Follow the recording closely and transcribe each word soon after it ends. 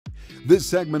This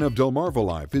segment of Delmarva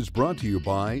Life is brought to you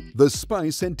by the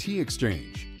Spice and Tea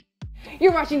Exchange.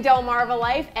 You're watching Delmarva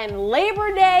Life, and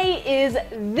Labor Day is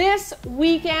this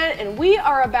weekend, and we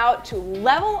are about to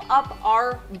level up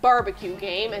our barbecue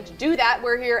game. And to do that,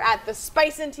 we're here at the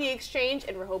Spice and Tea Exchange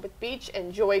in Rehoboth Beach,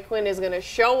 and Joy Quinn is going to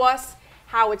show us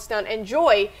how it's done. And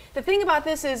Joy, the thing about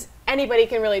this is anybody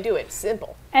can really do it. It's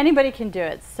simple. Anybody can do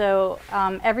it. So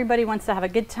everybody wants to have a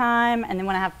good time and they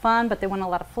want to have fun, but they want a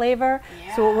lot of flavor.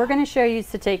 Yeah. So what we're going to show you is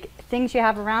to take things you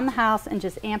have around the house and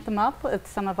just amp them up with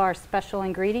some of our special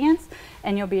ingredients,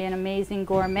 and you'll be an amazing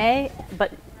gourmet,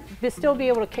 but still be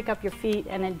able to kick up your feet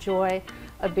and enjoy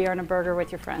a beer and a burger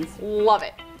with your friends. Love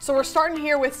it. So we're starting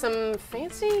here with some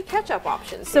fancy ketchup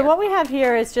options. So what we have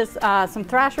here is just some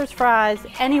Thrasher's fries,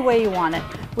 any way you want it.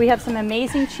 We have some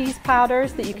amazing cheese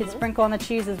powders that you can sprinkle on the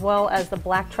cheese, as well as the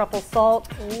black truffle salt.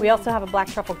 We also have a black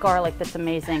truffle garlic that's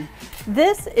amazing.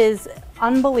 This is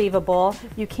unbelievable.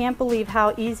 You can't believe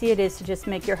how easy it is to just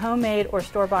make your homemade or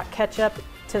store-bought ketchup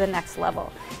to the next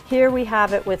level. Here we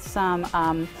have it with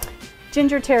some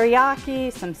ginger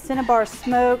teriyaki, some Cinnabar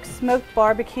smoked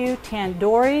barbecue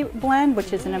tandoori blend,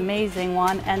 which is an amazing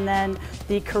one, and then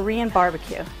the Korean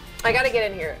barbecue. I gotta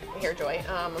get in here, Joy.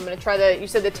 I'm gonna try you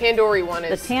said the tandoori one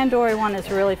is... The tandoori one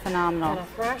is really phenomenal. And a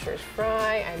Thrasher's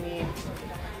fry, I mean...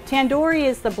 Tandoori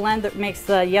is the blend that makes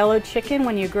the yellow chicken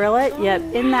when you grill it, yet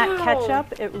in that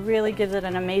ketchup, it really gives it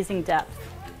an amazing depth.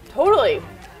 Totally.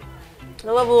 I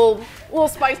love a little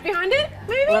spice behind it,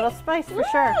 maybe? A little spice, for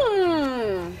sure.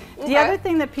 Okay. The other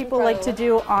thing that people like to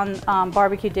do on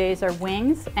barbecue days are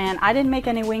wings, and I didn't make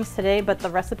any wings today, but the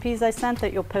recipes I sent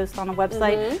that you'll post on the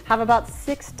website have about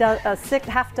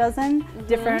half dozen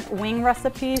different wing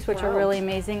recipes, which are really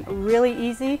amazing, really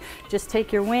easy. Just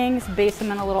take your wings, baste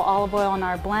them in a little olive oil in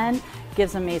our blend,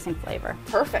 gives amazing flavor.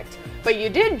 Perfect. But you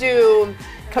did do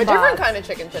kebabs. A different kind of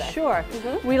chicken today. Sure.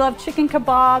 We love chicken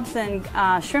kebabs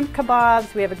and shrimp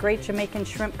kebabs. We have a great Jamaican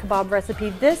shrimp kebab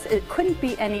recipe. It couldn't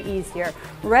be any easier.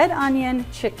 Red onion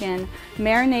chicken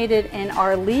marinated in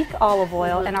our leek olive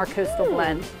oil and our coastal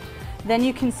blend. Then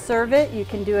you can serve it. You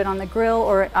can do it on the grill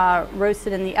or roast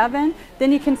it in the oven.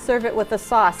 Then you can serve it with a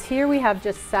sauce. Here we have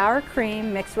just sour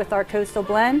cream mixed with our coastal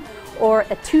blend, or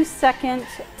a 2-second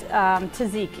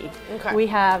tzatziki. Okay. We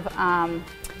have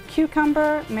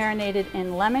cucumber marinated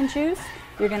in lemon juice.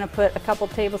 You're going to put a couple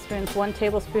tablespoons, 1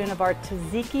 tablespoon of our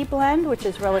tzatziki blend, which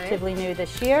is relatively new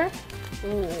this year.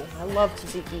 Ooh, I love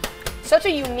tzatziki. Such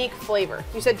a unique flavor.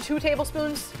 You said 2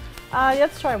 tablespoons?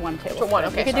 Let's try 1 tablespoon. So 1,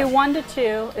 okay. You can do 1 to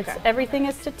 2. Everything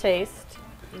is to taste.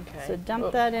 Okay. So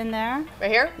dump that in there.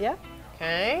 Right here? Yep.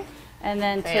 Okay. And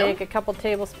then take a couple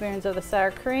tablespoons of the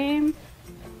sour cream.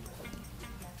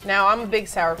 Now, I'm a big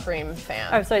sour cream fan.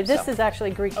 Oh, sorry, this is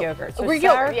actually Greek yogurt. So Greek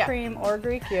sour yogurt, cream or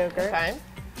Greek yogurt. Okay.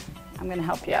 I'm going to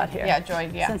help you out here. Yeah,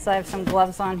 Joy, Since I have some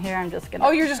gloves on here, I'm just going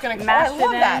to you're just going to mash it in. I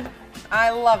love that. I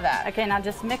love that. Okay, now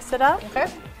just mix it up.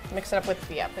 Okay. Mix it up with,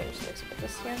 just mix it with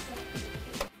this here.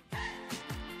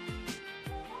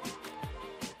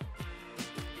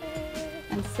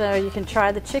 And so you can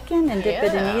try the chicken and dip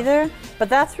it in either, but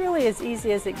that's really as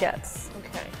easy as it gets.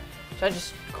 Okay. Should I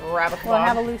just grab a kebab? Well, I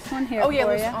have a loose one here for you.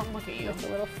 Oh, look at you. Just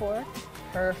a little fork.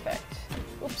 Perfect.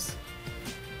 Oops.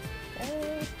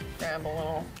 Okay. Grab a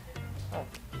little,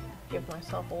 give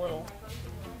myself a little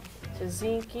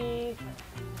tzatziki.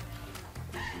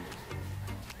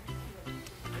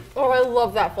 Oh, I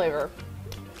love that flavor.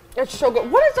 It's so good.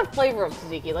 What is the flavor of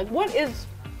tzatziki? Like,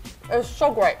 it's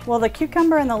so great. Well, the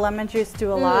cucumber and the lemon juice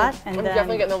do a lot. And I'm then,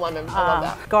 definitely getting the lemon. I love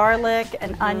that. Garlic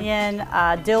and onion,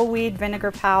 dill weed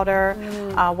vinegar powder,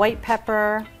 white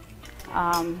pepper.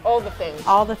 All the things.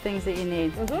 All the things that you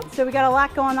need. So we got a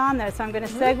lot going on there. So I'm going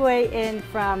to segue in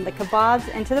from the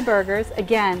kebabs into the burgers.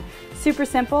 Again, super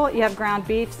simple. You have ground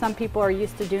beef. Some people are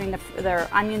used to doing their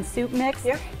onion soup mix.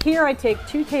 Here I take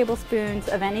 2 tablespoons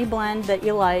of any blend that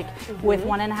you like with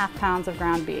 1.5 pounds of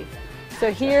ground beef. So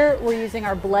here we're using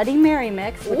our Bloody Mary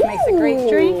mix, which makes a great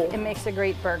drink. It makes a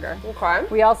great burger. Okay.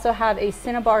 We also have a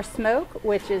Cinnabar smoke,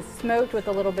 which is smoked with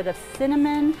a little bit of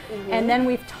cinnamon. And then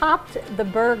we've topped the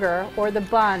burger or the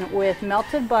bun with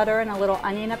melted butter and a little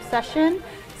onion obsession,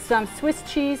 some Swiss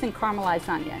cheese and caramelized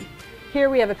onion. Here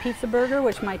we have a pizza burger,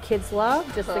 which my kids love,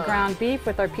 just the ground beef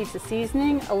with our pizza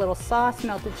seasoning, a little sauce,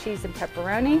 melted cheese and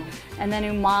pepperoni, and then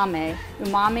umami.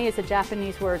 Umami is a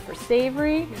Japanese word for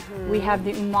savory. We have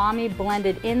the umami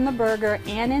blended in the burger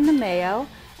and in the mayo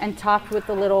and topped with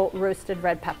a little roasted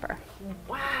red pepper.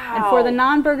 Wow. And for the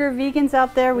non-burger vegans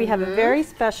out there, we have a very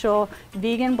special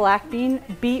vegan black bean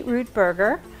beetroot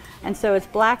burger. And so it's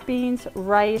black beans,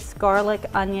 rice, garlic,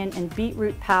 onion, and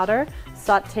beetroot powder,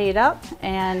 sauteed up,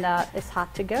 and it's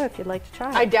hot to go if you'd like to try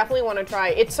it. I definitely want to try.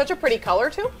 It's such a pretty color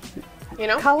too, you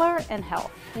know? Color and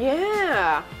health.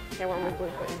 Yeah. Okay, what am I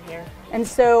putting in here? And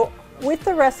so with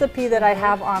the recipe that I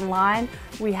have online,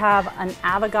 we have an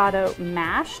avocado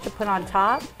mash to put on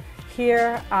top.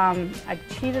 Here, I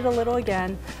cheated a little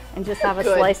again and just have a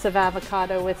slice of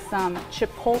avocado with some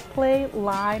chipotle,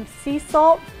 lime, sea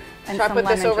salt, and Should some I put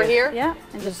this over juice. here? Yeah,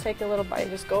 and just take a little bite.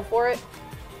 Just go for it.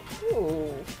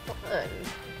 Ooh, fun.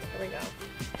 Here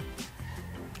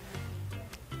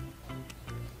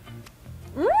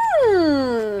we go.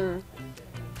 Mmm.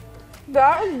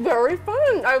 That is very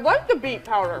fun. I like the beet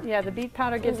powder. Yeah, the beet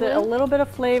powder gives it a little bit of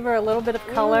flavor, a little bit of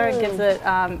color. It gives it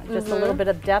just a little bit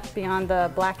of depth beyond the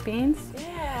black beans.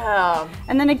 Yeah.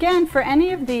 And then again, for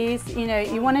any of these, you know,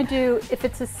 you want to do, if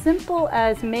it's as simple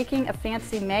as making a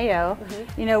fancy mayo,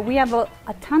 you know, we have a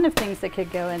ton of things that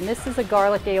could go in. This is a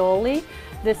garlic aioli.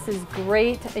 This is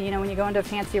great, you know, when you go into a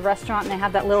fancy restaurant and they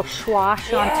have that little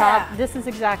swash on top. This is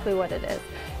exactly what it is.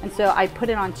 And so I put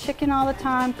it on chicken all the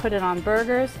time, put it on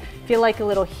burgers. If you like a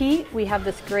little heat, we have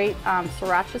this great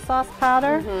sriracha sauce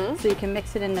powder. So you can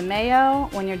mix it in the mayo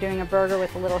when you're doing a burger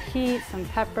with a little heat, some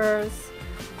peppers.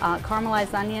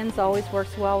 Caramelized onions always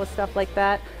works well with stuff like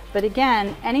that. But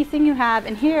again, anything you have,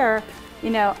 and here,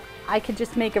 you know, I could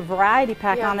just make a variety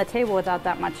pack on the table without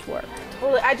that much work.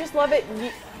 Totally, I just love it.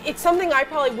 It's something I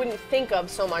probably wouldn't think of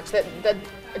so much, that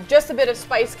just a bit of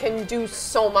spice can do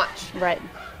so much. Right.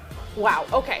 Wow,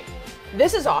 okay.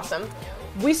 This is awesome.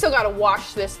 We still gotta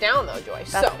wash this down though,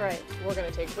 Joyce. That's so, right. We're gonna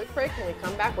take a quick break. When we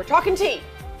come back, we're talking tea.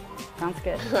 Sounds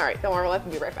good. All right, don't worry, we'll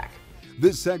be right back.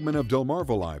 This segment of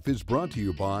Delmarva Life is brought to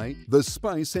you by the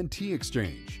Spice and Tea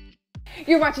Exchange.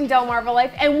 You're watching Delmarva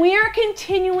Life, and we are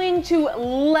continuing to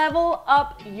level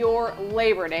up your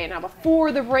Labor Day. Now,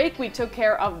 before the break, we took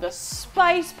care of the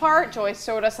spice part. Joyce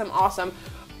showed us some awesome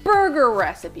burger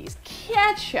recipes,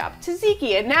 ketchup,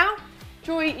 tzatziki, and now,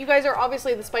 Joy, you guys are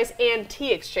obviously the Spice and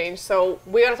Tea Exchange, so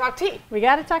we gotta talk tea. We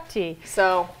got to talk tea.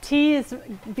 So Tea is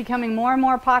becoming more and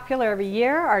more popular every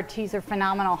year. Our teas are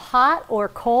phenomenal, hot or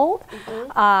cold.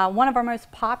 One of our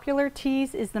most popular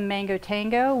teas is the Mango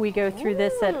Tango. We go through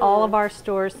this at all of our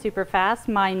stores super fast.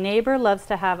 My neighbor loves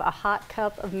to have a hot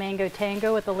cup of Mango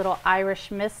Tango with a little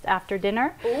Irish mist after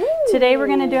dinner. Today we're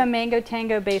going to do a Mango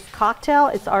Tango based cocktail.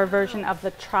 It's our version of the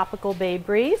Tropical Bay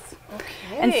Breeze.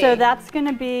 And so that's going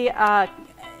to be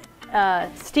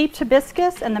steeped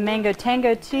hibiscus and the Mango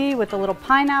Tango tea with a little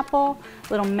pineapple,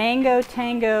 little Mango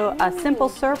Tango simple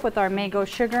syrup with our mango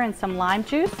sugar and some lime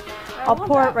juice. I'll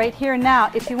pour it right here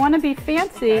now. If you want to be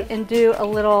fancy and do a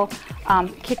little,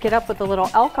 kick it up with a little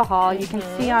alcohol, you can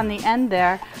see on the end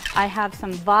there, I have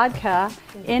some vodka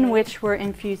in which we're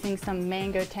infusing some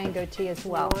Mango Tango tea as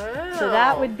well. So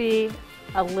that would be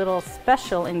a little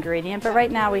special ingredient, but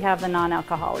right now we have the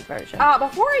non-alcoholic version.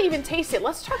 Before I even taste it,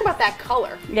 let's talk about that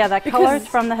color. Yeah, that color is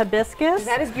from the hibiscus.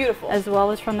 That is beautiful. As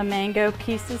well as from the mango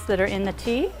pieces that are in the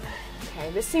tea.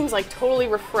 Okay, this seems like totally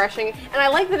refreshing, and I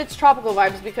like that it's tropical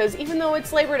vibes because even though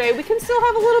it's Labor Day, we can still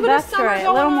have a little bit of summer going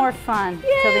on. A little more fun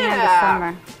till the end of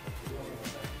summer.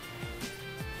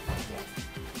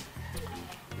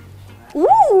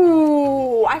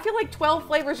 Ooh, I feel like 12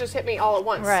 flavors just hit me all at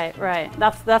once. Right, right.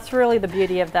 That's really the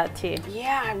beauty of that tea.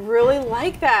 Yeah, I really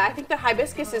like that. I think the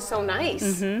hibiscus is so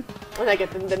nice. And I get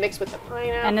the mix with the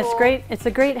pineapple. And it's great. It's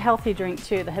a great healthy drink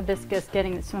too. The hibiscus,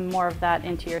 getting some more of that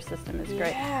into your system is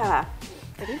great. Yeah,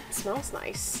 I think it smells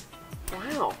nice.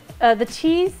 Wow. The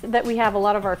teas that we have, a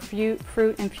lot of our fruit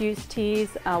infused teas,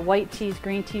 white teas,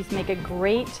 green teas, make a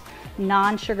great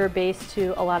non-sugar base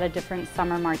to a lot of different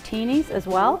summer martinis as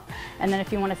well. And then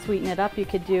if you want to sweeten it up, you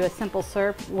could do a simple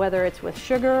syrup, whether it's with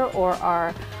sugar or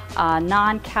our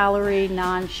non-calorie,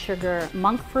 non-sugar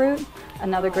monk fruit.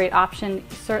 Another great option.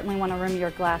 Certainly want to rim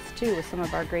your glass too with some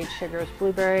of our great sugars: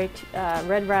 blueberry,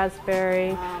 red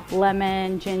raspberry,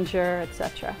 lemon, ginger,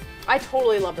 etc. I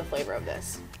totally love the flavor of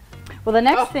this. Well, the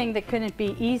next thing that couldn't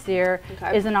be easier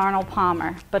is an Arnold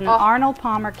Palmer, but an Arnold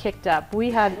Palmer kicked up.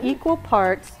 We have equal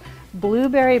parts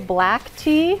blueberry black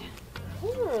tea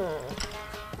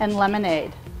and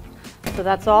lemonade. So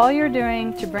that's all you're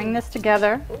doing to bring this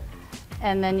together,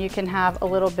 and then you can have a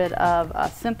little bit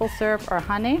of simple syrup or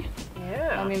honey.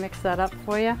 Yeah. Let me mix that up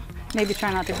for you. Maybe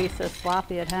try not to be so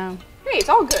sloppy at home. Hey, it's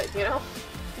all good, you know?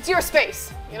 It's your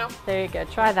space, you know? There you go,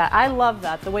 try that. I love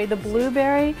that. The way the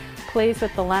blueberry plays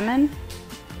with the lemon,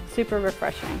 super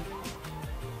refreshing.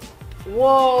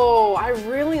 Whoa, I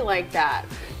really like that.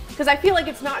 Because I feel like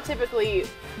it's not typically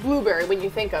blueberry when you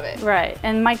think of it. Right,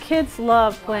 and my kids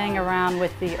love playing around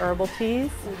with the herbal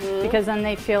teas because then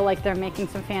they feel like they're making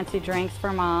some fancy drinks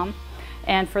for mom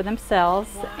and for themselves.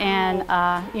 And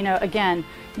you know, again,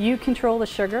 you control the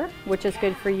sugar, which is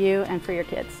good for you and for your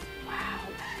kids.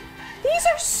 These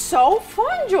are so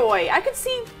fun, Joy. I could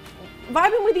see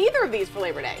vibing with either of these for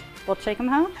Labor Day. We'll take them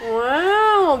home.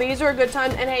 Wow, these are a good time.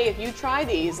 And hey, if you try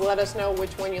these, let us know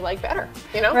which one you like better.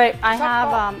 You know? Right, I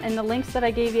have in the links that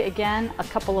I gave you, again, a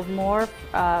couple of more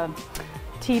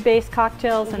tea-based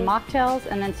cocktails and mocktails,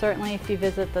 and then certainly if you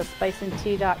visit the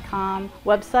spiceandtea.com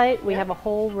website, we have a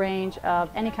whole range of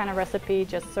any kind of recipe.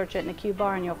 Just search it in the Q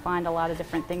bar and you'll find a lot of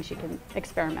different things you can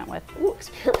experiment with. Ooh,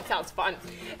 experiment sounds fun.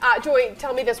 Joy,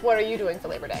 tell me this, what are you doing for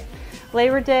Labor Day?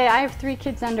 Labor Day, I have 3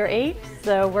 kids under 8,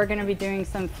 so we're going to be doing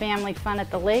some family fun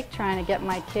at the lake, trying to get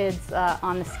my kids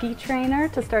on the ski trainer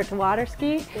to start to water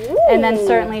ski. Ooh. And then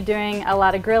certainly doing a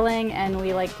lot of grilling, and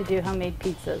we like to do homemade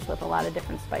pizzas with a lot of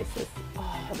different spices.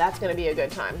 Oh, that's going to be a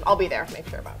good time. I'll be there, make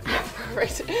sure about it.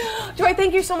 Right. Joy,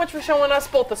 thank you so much for showing us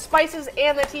both the spices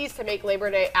and the teas to make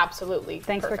Labor Day absolutely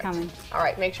Thanks perfect. for coming. All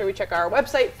right, make sure we check our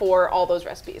website for all those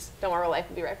recipes. Delmarva Life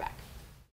will be right back.